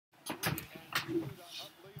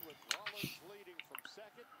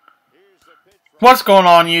What's going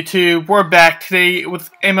on, YouTube? We're back today with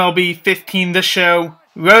MLB 15, the show,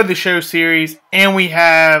 Road the Show series, and we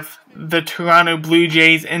have the Toronto Blue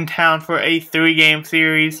Jays in town for a 3-game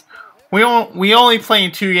series. We only play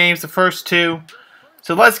in 2 games, the first 2.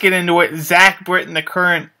 So let's get into it. Zach Britton, the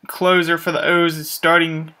current closer for the O's, is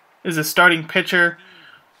a starting pitcher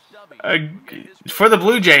for the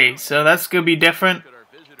Blue Jays. So that's going to be different.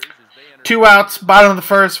 2 outs, bottom of the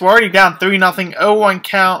first. We're already down 3-0, 0-1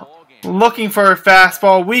 count. Looking for a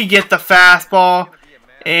fastball. We get the fastball,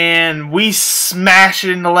 and we smash it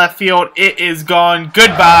into left field. It is gone.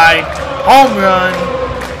 Goodbye. Home run.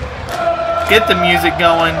 Get the music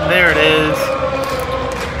going. There it is.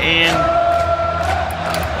 And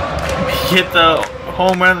we get the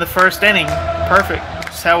home run in the first inning. Perfect.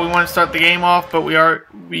 That's how we want to start the game off, but we are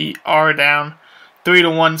down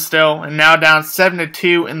 3-1 still, and now down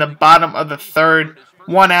 7-2 in the bottom of the third.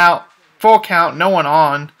 1 out, full count, no one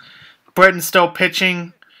on. Britton's still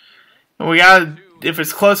pitching. We gotta, if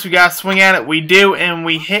it's close, we gotta swing at it. We do, and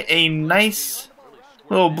we hit a nice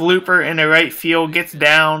little blooper in the right field. Gets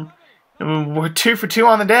down, and we're 2 for 2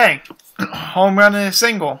 on the day. Home run and a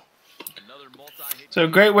single. So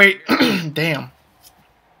great way. Damn.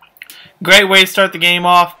 Great way to start the game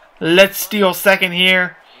off. Let's steal second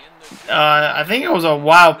here. I think it was a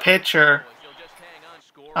wild pitch, or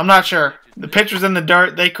I'm not sure. The pitch was in the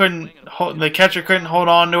dirt. They couldn't. The catcher couldn't hold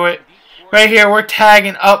on to it. Right here, we're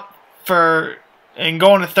tagging up and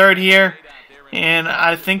going to third here, and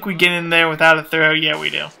I think we get in there without a throw. Yeah, we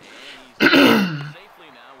do.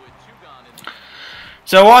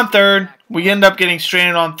 So on third, we end up getting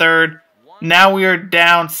stranded on third. Now we are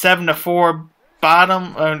down 7-4,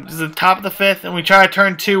 bottom is the top of the fifth, and we try to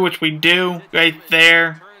turn 2, which we do right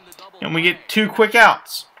there, and we get 2 quick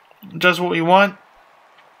outs. Just what we want.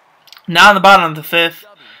 Now in the bottom of the fifth.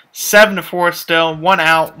 7-4 still, 1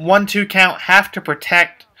 out, 1-2 count, have to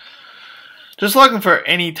protect. Just looking for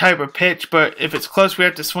any type of pitch, but if it's close, we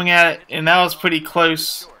have to swing at it, and that was pretty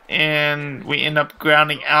close, and we end up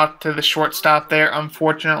grounding out to the shortstop there,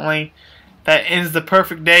 unfortunately. That ends the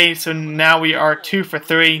perfect day, so now we are 2 for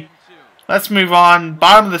 3. Let's move on.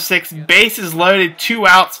 Bottom of the 6th, bases loaded, 2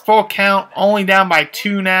 outs, full count, only down by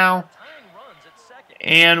 2 now.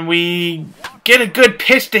 And we get a good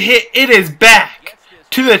pitch to hit. It is back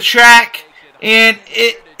to the track, and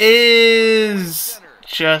it is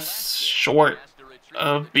just short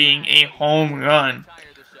of being a home run.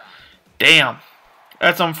 Damn,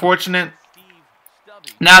 that's unfortunate.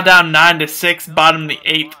 Now down 9-6, bottom of the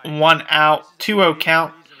 8th, 1 out, 2-0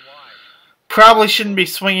 count. Probably shouldn't be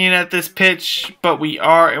swinging at this pitch, but we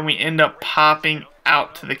are, and we end up popping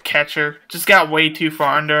out to the catcher. Just got way too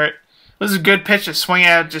far under it. It was a good pitch to swing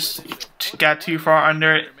at, just got too far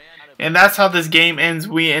under it. And that's how this game ends.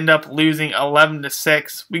 We end up losing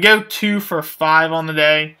 11-6. We go 2 for 5 on the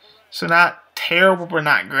day. So not terrible, but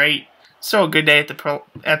not great. Still a good day at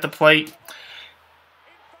the plate.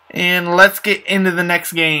 And let's get into the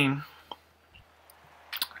next game.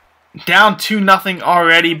 Down 2-0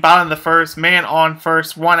 already. Bottom of the first. Man on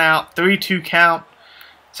first. 1 out. 3-2 count.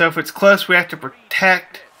 So if it's close, we have to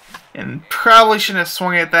protect. And probably shouldn't have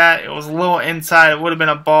swung at that. It was a little inside. It would have been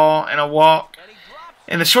a ball and a walk.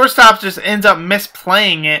 And the shortstop just ends up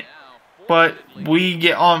misplaying it, but we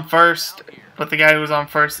get on first. But the guy who was on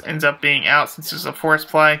first ends up being out since it's a forced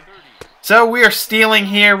play. So we are stealing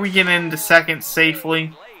here. We get into second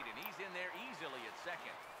safely.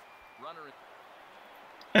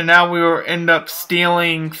 And now we will end up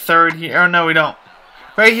stealing third here. Oh, no, we don't.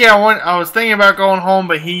 Right here, I was thinking about going home,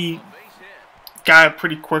 but he got it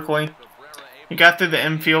pretty quickly. He got through the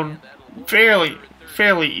infield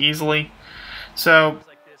fairly easily. So,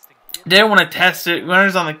 didn't want to test it.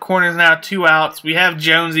 Runners on the corners now, 2 outs. We have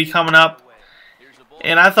Jonesy coming up.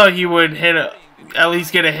 And I thought he would at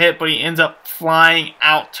least get a hit, but he ends up flying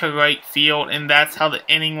out to right field. And that's how the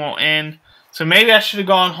inning will end. So maybe I should have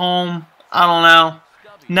gone home. I don't know.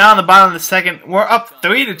 Now in the bottom of the second, we're up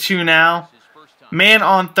 3-2 now. Man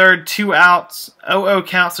on third, 2 outs. 0-0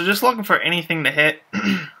 count. So just looking for anything to hit.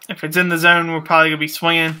 If it's in the zone, we're probably going to be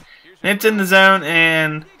swinging. And it's in the zone,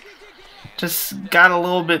 and just got a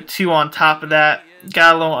little bit too on top of that.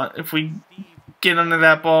 Got a little. If we get under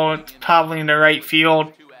that ball, it's probably in the right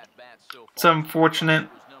field. It's unfortunate.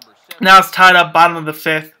 Now it's tied up, bottom of the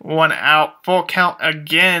 5th, 1 out, full count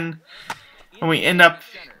again, and we end up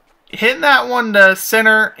hitting that one to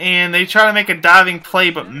center. And they try to make a diving play,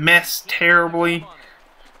 but miss terribly.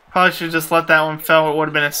 Probably should have just let that one fall. It would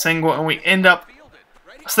have been a single, and we end up.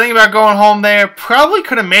 I was thinking about going home there. Probably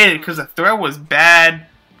could have made it because the throw was bad.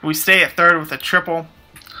 We stay at third with a triple.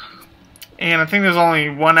 And I think there's only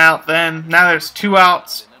 1 out then. Now there's 2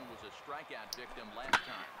 outs.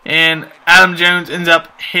 And Adam Jones ends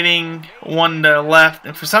up hitting one to left.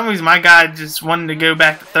 And for some reason, my guy just wanted to go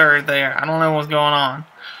back to third there. I don't know what's going on.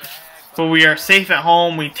 But we are safe at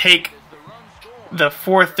home. We take the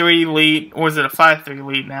 4-3 lead. Or is it a 5-3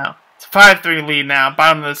 lead now? It's a 5-3 lead now.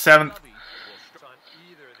 Bottom of the seventh.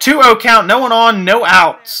 2-0 count. No one on. No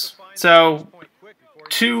outs. So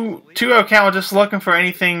 2-0 count. We're just looking for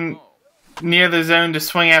anything near the zone to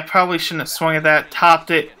swing at. Probably shouldn't have swung at that.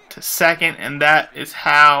 Topped it to second, and that is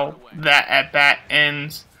how that at bat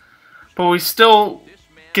ends. But we still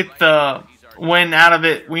get the win out of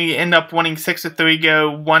it. We end up winning 6-3,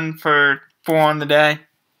 go 1 for 4 on the day.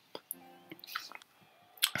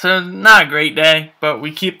 So not a great day, but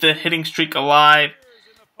we keep the hitting streak alive,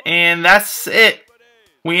 and that's it.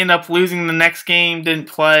 We end up losing the next game, didn't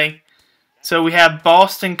play. So we have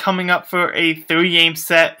Boston coming up for a 3-game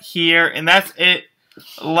set here, and that's it.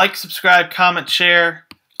 Like, subscribe, comment, share.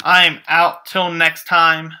 I am out till next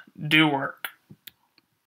time. Do work.